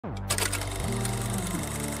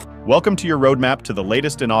Welcome to your roadmap to the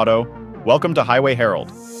latest in auto. Welcome to Highway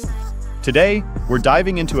Herald. Today, we're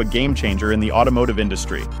diving into a game changer in the automotive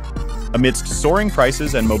industry. Amidst soaring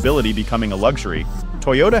prices and mobility becoming a luxury,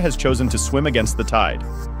 Toyota has chosen to swim against the tide.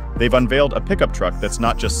 They've unveiled a pickup truck that's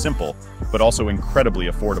not just simple, but also incredibly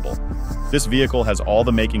affordable. This vehicle has all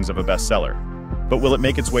the makings of a bestseller. But will it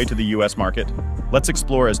make its way to the US market? Let's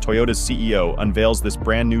explore as Toyota's CEO unveils this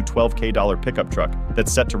brand new $12K pickup truck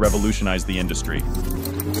that's set to revolutionize the industry.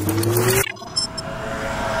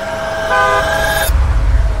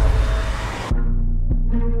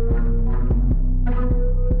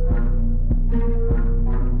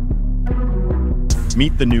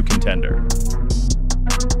 Meet the new Contender.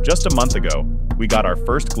 Just a month ago, we got our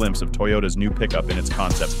first glimpse of Toyota's new pickup in its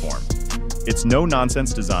concept form. Its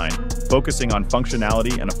no-nonsense design, focusing on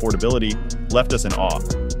functionality and affordability, left us in awe.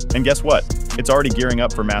 And guess what? It's already gearing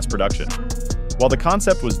up for mass production. While the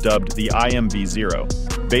concept was dubbed the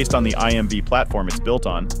IMV0, based on the IMV platform it's built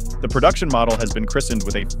on, the production model has been christened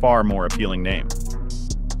with a far more appealing name.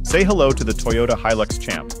 Say hello to the Toyota Hilux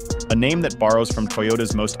Champ, a name that borrows from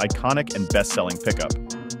Toyota's most iconic and best-selling pickup.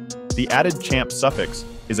 The added Champ suffix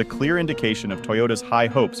is a clear indication of Toyota's high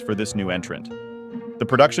hopes for this new entrant. The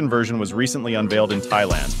production version was recently unveiled in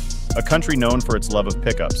Thailand, a country known for its love of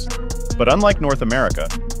pickups. But unlike North America,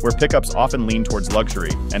 where pickups often lean towards luxury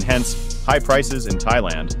and hence high prices in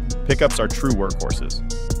Thailand, pickups are true workhorses.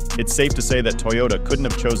 It's safe to say that Toyota couldn't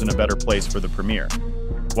have chosen a better place for the premiere.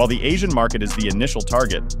 While the Asian market is the initial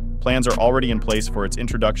target, plans are already in place for its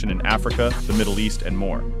introduction in Africa, the Middle East, and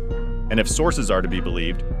more. And if sources are to be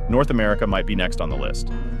believed, North America might be next on the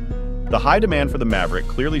list. The high demand for the Maverick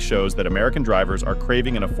clearly shows that American drivers are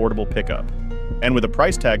craving an affordable pickup. And with a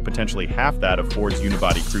price tag potentially half that of Ford's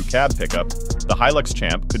unibody crew cab pickup, the Hilux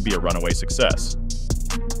Champ could be a runaway success.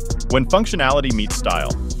 When functionality meets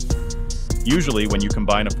style. Usually, when you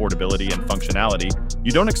combine affordability and functionality,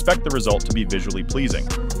 you don't expect the result to be visually pleasing.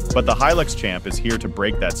 But the Hilux Champ is here to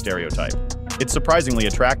break that stereotype. It's surprisingly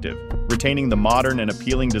attractive, retaining the modern and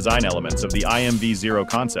appealing design elements of the IMV0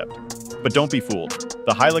 concept. But don't be fooled.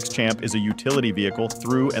 The Hilux Champ is a utility vehicle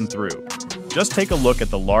through and through. Just take a look at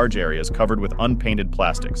the large areas covered with unpainted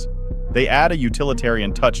plastics. They add a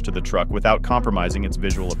utilitarian touch to the truck without compromising its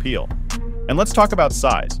visual appeal. And let's talk about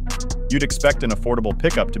size. You'd expect an affordable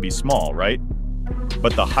pickup to be small, right?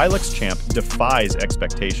 But the Hilux Champ defies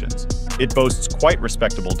expectations. It boasts quite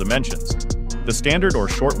respectable dimensions. The standard or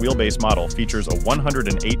short wheelbase model features a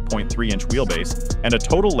 108.3-inch wheelbase and a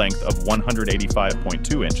total length of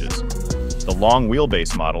 185.2 inches. The long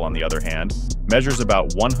wheelbase model, on the other hand, measures about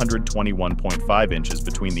 121.5 inches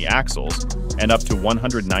between the axles and up to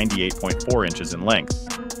 198.4 inches in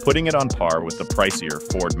length, putting it on par with the pricier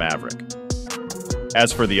Ford Maverick.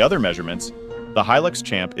 As for the other measurements, the Hilux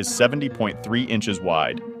Champ is 70.3 inches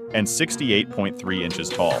wide and 68.3 inches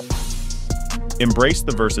tall. Embrace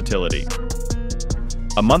the versatility.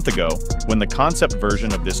 A month ago, when the concept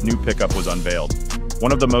version of this new pickup was unveiled,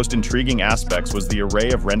 one of the most intriguing aspects was the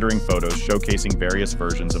array of rendering photos showcasing various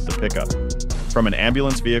versions of the pickup. From an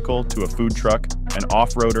ambulance vehicle to a food truck, an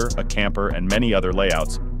off-roader, a camper, and many other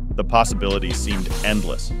layouts, the possibilities seemed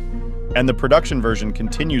endless. And the production version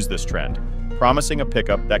continues this trend, promising a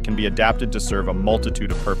pickup that can be adapted to serve a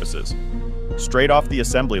multitude of purposes. Straight off the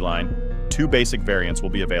assembly line, two basic variants will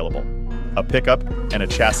be available: a pickup and a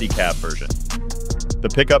chassis cab version. The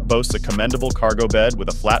pickup boasts a commendable cargo bed with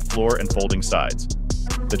a flat floor and folding sides.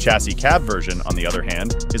 The chassis cab version, on the other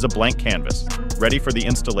hand, is a blank canvas, ready for the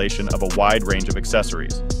installation of a wide range of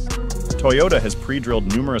accessories. Toyota has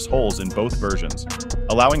pre-drilled numerous holes in both versions,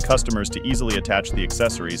 allowing customers to easily attach the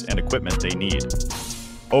accessories and equipment they need.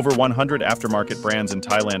 Over 100 aftermarket brands in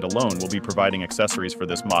Thailand alone will be providing accessories for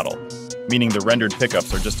this model, meaning the rendered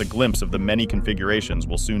pickups are just a glimpse of the many configurations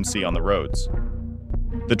we'll soon see on the roads.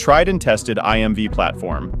 The tried and tested IMV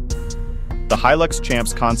platform. The Hilux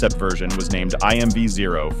Champ's concept version was named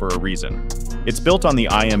IMV0 for a reason. It's built on the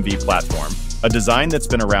IMV platform, a design that's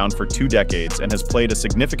been around for 2 decades and has played a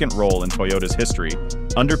significant role in Toyota's history,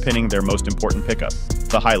 underpinning their most important pickup,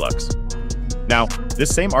 the Hilux. Now,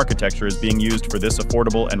 this same architecture is being used for this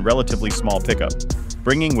affordable and relatively small pickup,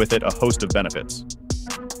 bringing with it a host of benefits.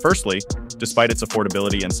 Firstly, despite its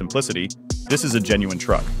affordability and simplicity, this is a genuine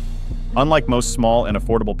truck. Unlike most small and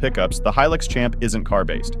affordable pickups, the Hilux Champ isn't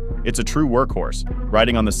car-based. It's a true workhorse,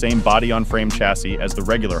 riding on the same body-on-frame chassis as the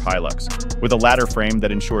regular Hilux, with a ladder frame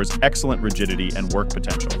that ensures excellent rigidity and work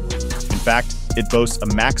potential. In fact, it boasts a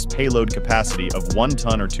max payload capacity of 1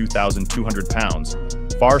 ton or 2,200 pounds,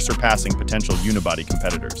 far surpassing potential unibody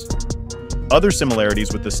competitors. Other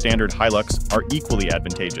similarities with the standard Hilux are equally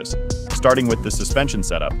advantageous. starting with the suspension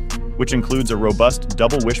setup, which includes a robust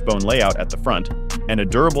double wishbone layout at the front and a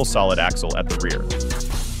durable solid axle at the rear.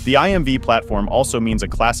 The IMV platform also means a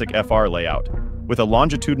classic FR layout, with a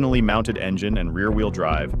longitudinally mounted engine and rear-wheel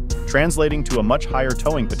drive, translating to a much higher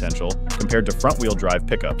towing potential compared to front-wheel drive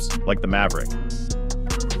pickups like the Maverick.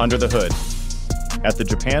 Under the hood, at the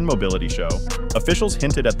Japan Mobility Show, officials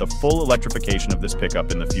hinted at the full electrification of this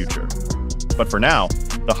pickup in the future. But for now,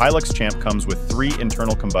 the Hilux Champ comes with 3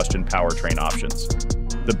 internal combustion powertrain options.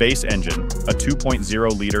 The base engine, a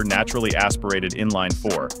 2.0-liter naturally aspirated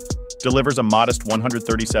inline-4, delivers a modest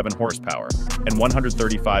 137 horsepower and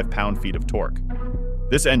 135 pound-feet of torque.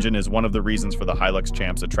 This engine is one of the reasons for the Hilux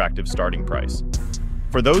Champ's attractive starting price.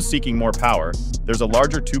 For those seeking more power, there's a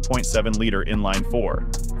larger 2.7-liter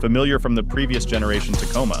inline-4, familiar from the previous generation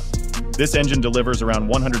Tacoma. This engine delivers around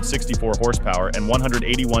 164 horsepower and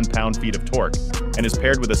 181 pound-feet of torque, and is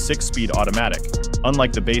paired with a 6-speed automatic,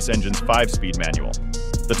 unlike the base engine's 5-speed manual.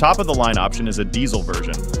 The top-of-the-line option is a diesel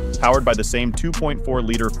version, powered by the same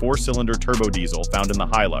 2.4-liter 4-cylinder turbo diesel found in the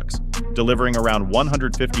Hilux, delivering around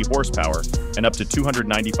 150 horsepower and up to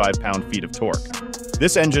 295 pound-feet of torque.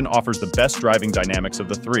 This engine offers the best driving dynamics of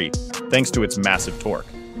the 3, thanks to its massive torque.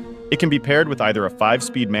 It can be paired with either a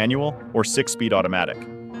 5-speed manual or 6-speed automatic.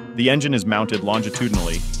 The engine is mounted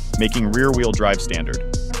longitudinally, making rear-wheel drive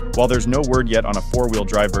standard. While there's no word yet on a 4-wheel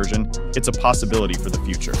drive version, it's a possibility for the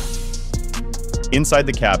future. Inside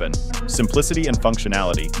the cabin, simplicity and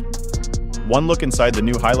functionality. One look inside the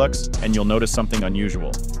new Hilux, and you'll notice something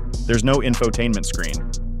unusual. There's no infotainment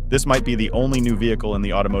screen. This might be the only new vehicle in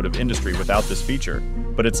the automotive industry without this feature,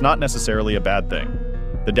 but it's not necessarily a bad thing.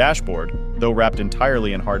 The dashboard, though wrapped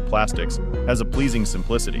entirely in hard plastics, has a pleasing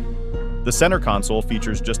simplicity. The center console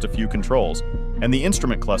features just a few controls, and the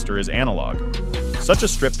instrument cluster is analog. Such a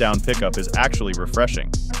stripped-down pickup is actually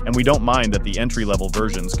refreshing, and we don't mind that the entry-level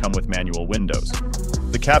versions come with manual windows.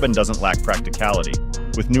 The cabin doesn't lack practicality,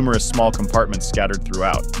 with numerous small compartments scattered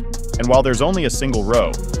throughout. And while there's only a single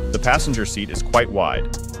row, the passenger seat is quite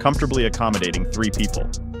wide, comfortably accommodating 3 people.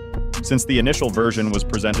 Since the initial version was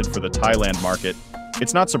presented for the Thailand market,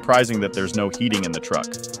 it's not surprising that there's no heating in the truck.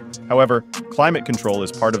 However, climate control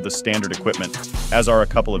is part of the standard equipment, as are a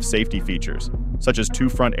couple of safety features, such as 2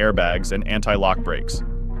 front airbags and anti-lock brakes.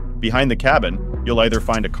 Behind the cabin, you'll either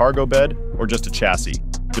find a cargo bed or just a chassis,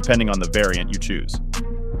 depending on the variant you choose.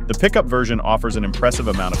 The pickup version offers an impressive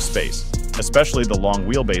amount of space, especially the long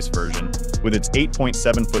wheelbase version, with its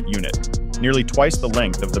 8.7-foot unit, nearly twice the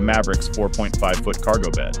length of the Maverick's 4.5-foot cargo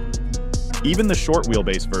bed. Even the short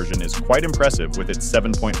wheelbase version is quite impressive with its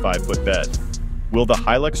 7.5-foot bed. Will the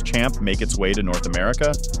Hilux Champ make its way to North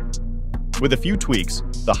America? With a few tweaks,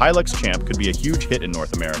 the Hilux Champ could be a huge hit in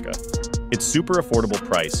North America. Its super affordable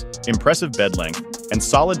price, impressive bed length, and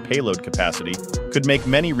solid payload capacity could make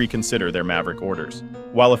many reconsider their Maverick orders.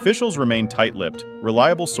 While officials remain tight-lipped,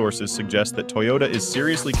 reliable sources suggest that Toyota is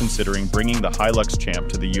seriously considering bringing the Hilux Champ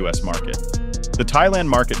to the US market. The Thailand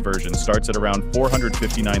market version starts at around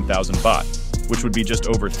 459,000 baht, which would be just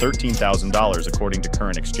over $13,000 according to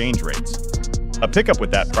current exchange rates. A pickup with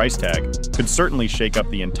that price tag could certainly shake up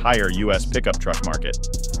the entire US pickup truck market.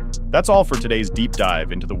 That's all for today's deep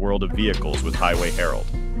dive into the world of vehicles with Highway Herald.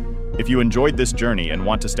 If you enjoyed this journey and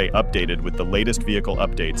want to stay updated with the latest vehicle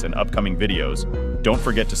updates and upcoming videos, don't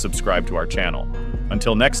forget to subscribe to our channel.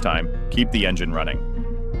 Until next time, keep the engine running.